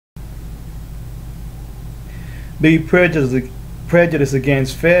Be prejudiced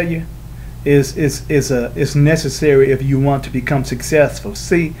against failure is necessary if you want to become successful.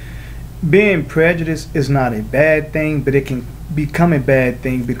 See, being prejudiced is not a bad thing, but it can become a bad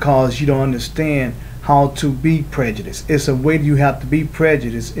thing because you don't understand how to be prejudiced. It's a way you have to be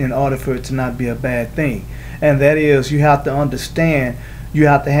prejudiced in order for it to not be a bad thing, and that is you have to understand. You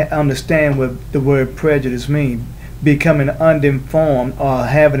have to understand what the word prejudice means. Becoming uninformed or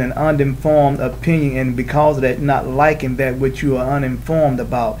having an uninformed opinion, and because of that, not liking that which you are uninformed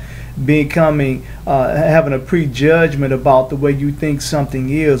about. Becoming having a prejudgment about the way you think something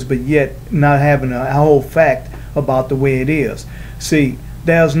is, but yet not having a whole fact about the way it is. See,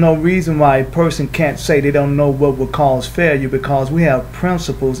 there's no reason why a person can't say they don't know what will cause failure, because we have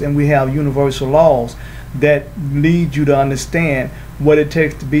principles and we have universal laws that lead you to understand what it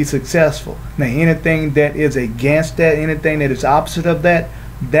takes to be successful. Now, anything that is against that, anything that is opposite of that,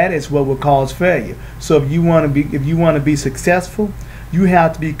 that is what will cause failure. So if you want to be successful, you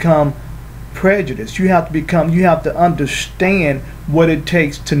have to become prejudiced. You have to understand what it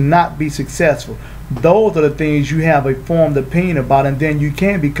takes to not be successful. Those are the things you have a formed opinion about, and then you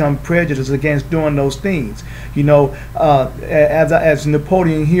can become prejudiced against doing those things. You know, as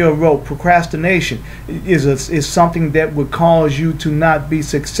Napoleon Hill wrote, procrastination is something that would cause you to not be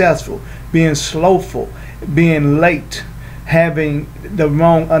successful. Being slowful, being late, having the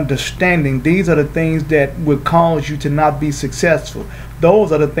wrong understanding, these are the things that would cause you to not be successful.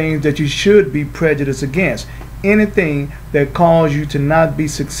 Those are the things that you should be prejudiced against. Anything that causes you to not be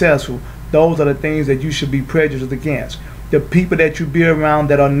successful, those are the things that you should be prejudiced against. The people that you be around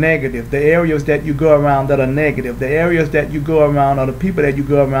that are negative, the areas that you go around that are negative, the areas that you go around, or the people that you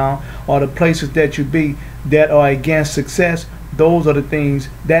go around, or the places that you be that are against success, those are the things,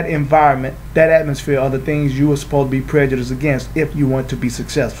 that environment, that atmosphere are the things you are supposed to be prejudiced against if you want to be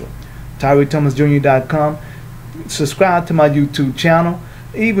successful. TyreeThomasJr.com. Subscribe to my YouTube channel.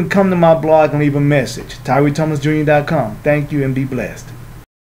 Even come to my blog and leave a message. TyreeThomasJr.com. Thank you and be blessed.